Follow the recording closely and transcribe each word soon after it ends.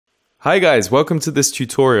Hi guys, welcome to this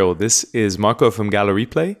tutorial. This is Marco from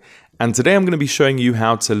gallereplay, and today I'm going to be showing you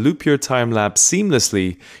how to loop your time-lapse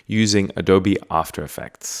seamlessly using Adobe After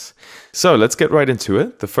Effects. So let's get right into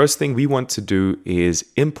it. The first thing we want to do is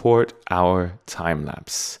import our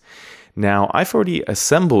time-lapse. Now, I've already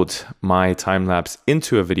assembled my time-lapse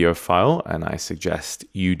into a video file, and I suggest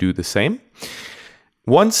you do the same.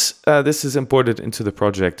 Once this is imported into the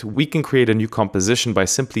project, we can create a new composition by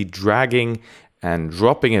simply dragging and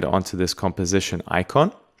dropping it onto this composition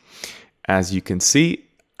icon. As you can see,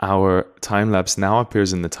 our time-lapse now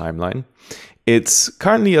appears in the timeline. It's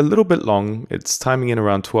currently a little bit long. It's timing in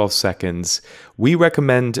around 12 seconds. We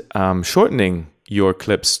recommend shortening your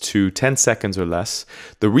clips to 10 seconds or less.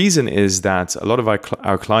 The reason is that a lot of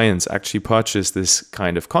our clients actually purchase this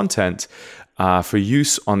kind of content for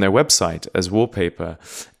use on their website as wallpaper.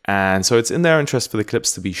 And so it's in their interest for the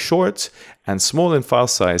clips to be short and small in file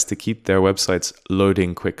size to keep their websites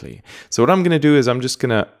loading quickly. So what I'm going to do is I'm just going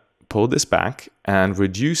to pull this back and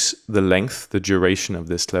reduce the length, the duration of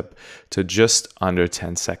this clip to just under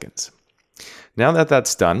 10 seconds. Now that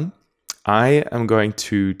that's done, I am going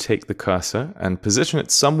to take the cursor and position it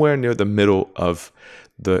somewhere near the middle of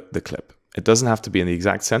the clip. It doesn't have to be in the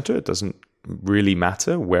exact center. It doesn't really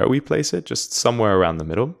matter where we place it, just somewhere around the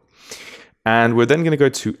middle. And we're then going to go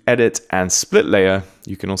to Edit and Split Layer.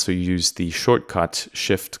 You can also use the shortcut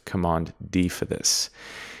Shift Command D for this.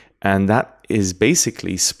 And that is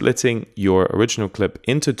basically splitting your original clip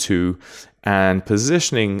into two and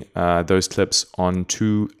positioning those clips on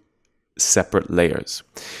two separate layers.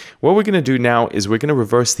 What we're going to do now is we're going to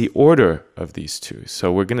reverse the order of these two.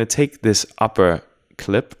 So we're going to take this upper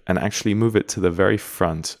clip and actually move it to the very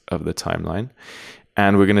front of the timeline.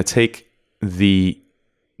 And we're going to take the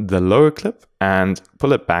lower clip and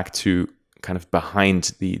pull it back to kind of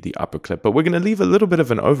behind the upper clip. But we're going to leave a little bit of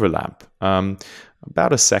an overlap.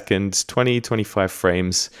 About a second, 25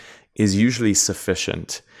 frames is usually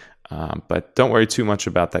sufficient. But don't worry too much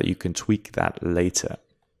about that. You can tweak that later.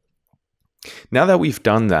 Now that we've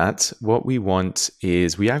done that, what we want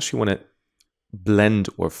is we actually want to blend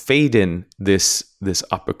or fade in this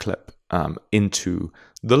upper clip into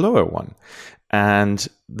the lower one. And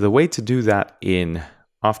the way to do that in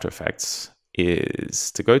After Effects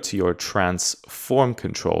is to go to your transform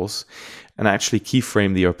controls and actually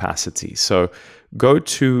keyframe the opacity. So go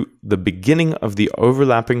to the beginning of the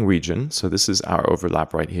overlapping region. So this is our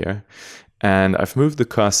overlap right here. And I've moved the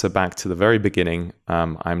cursor back to the very beginning.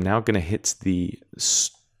 I'm now going to hit the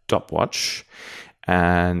stopwatch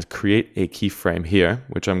and create a keyframe here,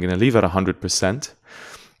 which I'm going to leave at 100%.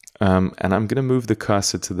 And I'm going to move the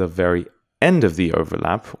cursor to the very end of the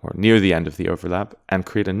overlap, or near the end of the overlap, and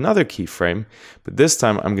create another keyframe. But this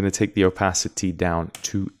time I'm going to take the opacity down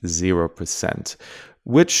to 0%,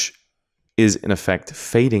 which is in effect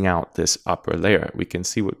fading out this upper layer. We can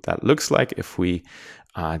see what that looks like if we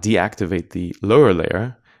deactivate the lower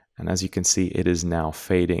layer. And as you can see, it is now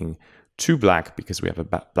fading to black because we have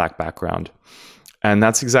a black background. And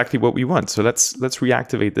that's exactly what we want. So let's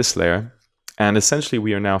reactivate this layer. And essentially,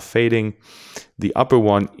 we are now fading the upper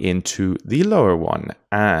one into the lower one.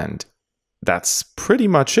 And that's pretty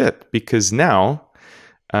much it, because now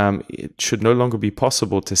it should no longer be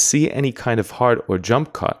possible to see any kind of hard or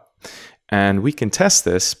jump cut. And we can test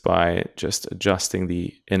this by just adjusting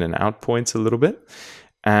the in and out points a little bit.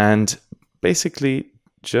 And basically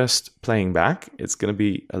just playing back. It's going to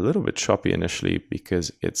be a little bit choppy initially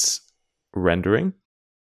because it's rendering.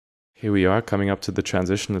 Here we are coming up to the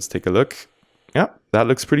transition. Let's take a look. Yeah, that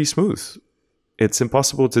looks pretty smooth. It's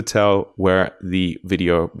impossible to tell where the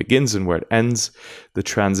video begins and where it ends. The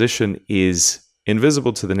transition is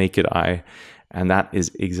invisible to the naked eye, and that is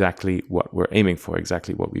exactly what we're aiming for,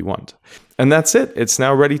 exactly what we want. And that's it. It's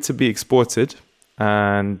now ready to be exported.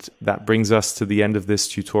 And that brings us to the end of this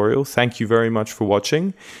tutorial. Thank you very much for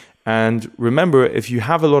watching. And remember, if you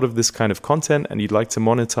have a lot of this kind of content and you'd like to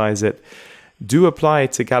monetize it, do apply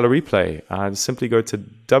to gallereplay. Simply go to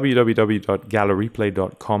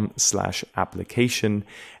www.gallereplay.com/application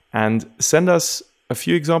and send us a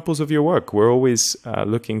few examples of your work. We're always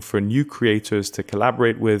looking for new creators to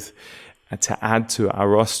collaborate with, to add to our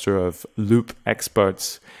roster of loop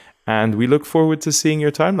experts. And we look forward to seeing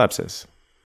your time lapses.